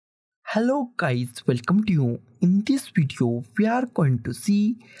Hello guys, welcome to you. In this video, we are going to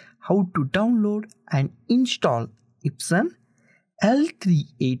see how to download and install Epson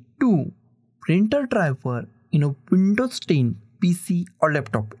L382 printer driver in a Windows 10 PC or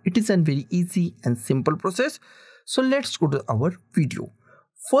laptop. It is a very easy and simple process. So let's go to our video.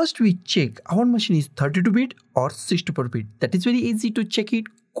 First we check our machine is 32-bit or 64-bit. That is very easy to check it.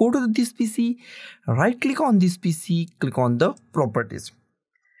 Go to this PC, right click on this PC, click on the properties.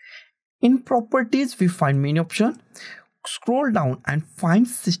 In properties, we find many options. Scroll down and find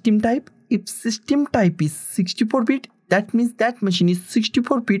system type. If system type is 64-bit, that means that machine is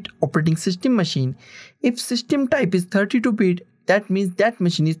 64-bit operating system machine. If system type is 32-bit, that means that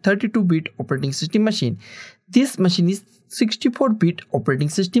machine is 32-bit operating system machine. This machine is 64-bit operating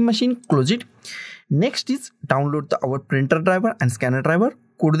system machine. Close it. Next is download our printer driver and scanner driver.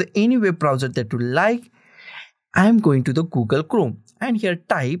 Go to any web browser that you like. I am going to the Google Chrome and here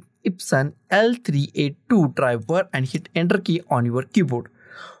type Epson L382 driver and hit enter key on your keyboard.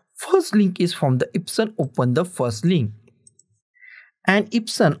 First link is from the Epson. Open the first link. And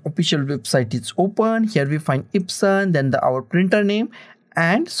Epson official website is open. Here we find Epson, then our printer name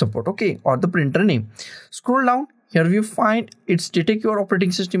and support, okay, or the printer name. Scroll down. Here we find it's detect your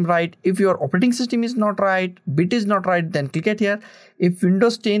operating system right. If your operating system is not right, bit is not right, then click it here. If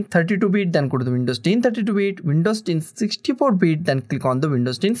Windows 10 32-bit, then go to the Windows 10 32-bit. Windows 10 64-bit, then click on the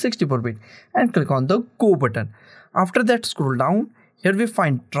Windows 10 64-bit and click on the go button. After that, scroll down. Here we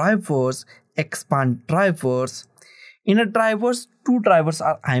find drivers, expand drivers. In a drivers, two drivers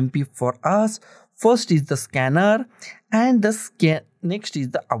are IMP for us. First is the scanner and the next is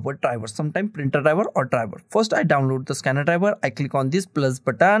the our driver, sometime printer driver or driver. First I download the scanner driver. I click on this plus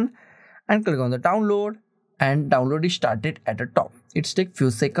button and click on the download, and download is started at the top. It's take few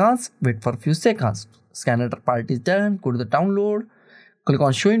seconds, wait for few seconds. Scanner part is done. Go to the download, click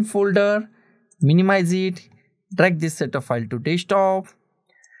on show in folder, minimize it, drag this set of file to desktop.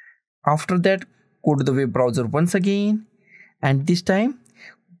 After that, go to the web browser once again, and this time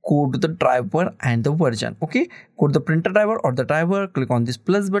go to the driver and the version. Okay, go to the printer driver or the driver, click on this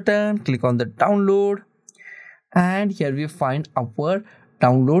plus button, click on the download, and here we find our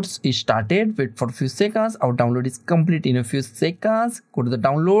downloads is started. Wait for a few seconds. Our download is complete in a few seconds. Go to the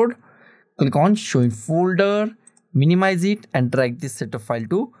download, click on show in folder, minimize it and drag this set of file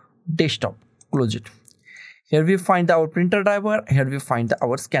to desktop. Close it. Here we find our printer driver. Here we find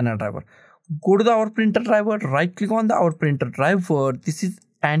our scanner driver. Go to our printer driver, right click on our printer driver. This is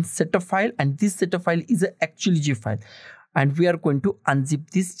and set of file, and this set of file is actually zip file, and we are going to unzip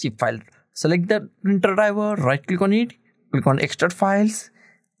this zip file. Select the printer driver, right click on it, click on extract files,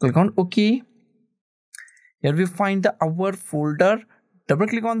 click on OK. Here we find our folder, double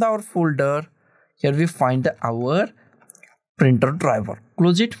click on our folder. Here we find our printer driver.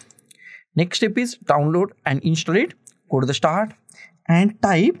 Close it. Next step is download and install it. Go to the start and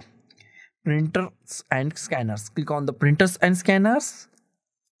type printers and scanners. Click on the printers and scanners.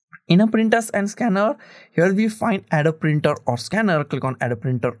 In a printers and scanner, here we find add a printer or scanner. Click on add a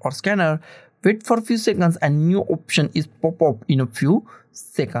printer or scanner. Wait for a few seconds and new option is pop up in a few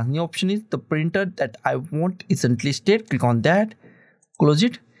seconds. New option is the printer that I want isn't listed. Click on that. Close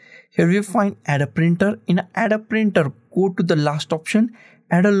it. Here we find add a printer. In add a printer, go to the last option.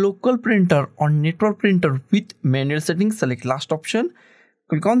 Add a local printer or network printer with manual settings. Select last option.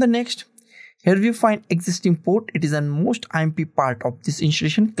 Click on the next. Here we find existing port. It is the most IMP part of this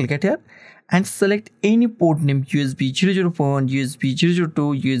installation. Click it here and select any port name USB 001, USB 002,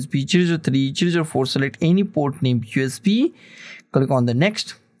 USB 003, 004. Select any port name USB. Click on the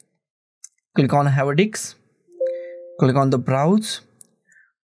next. Click on have a disk. Click on the browse.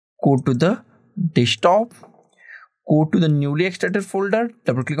 Go to the desktop. Go to the newly extracted folder.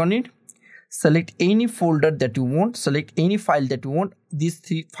 Double click on it. Select any folder that you want. Select any file that you want. These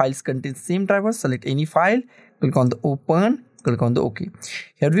three files contain same driver. Select any file. Click on the open. Click on the OK.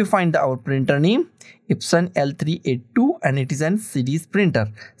 Here we find our printer name Epson L382 and it is an series printer.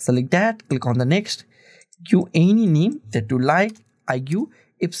 Select that. Click on the next. Give any name that you like. I give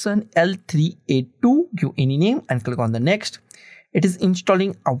Epson L382. Give any name and click on the next. It is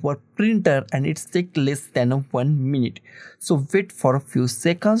installing our printer and it's take less than 1 minute. So wait for a few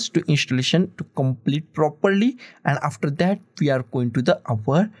seconds to installation to complete properly, and after that we are going to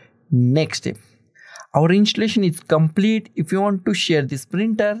our next step. Our installation is complete. If you want to share this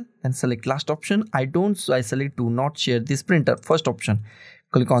printer, then select last option. I don't, so I select do not share this printer. First option.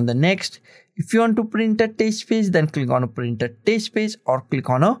 Click on the next. If you want to print a test page, then click on a print a test page or click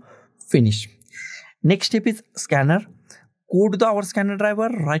on a finish. Next step is scanner. Go to our scanner driver,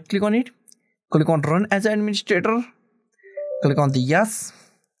 right click on it, click on run as administrator, click on the yes,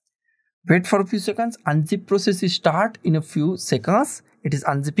 Wait for a few seconds. Unzip process is start in a few seconds. It is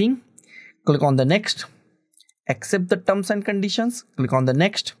unzipping. Click on the next. Accept the terms and conditions. Click on the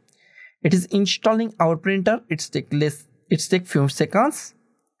next. It is installing our printer. It's take few seconds.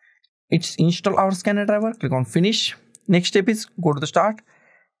 It's install our scanner driver. Click on finish. Next step is go to the start.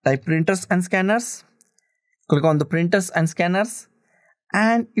 Type printers and scanners. Click on the printers and scanners.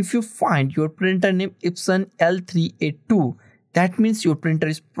 And if you find your printer name Epson L382, that means your printer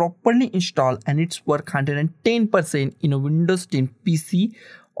is properly installed and it's work 110% in a Windows 10 PC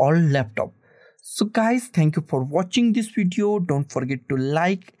or laptop. So guys, thank you for watching this video. Don't forget to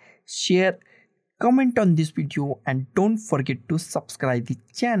like, share, comment on this video, and don't forget to subscribe the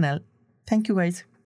channel. Thank you guys.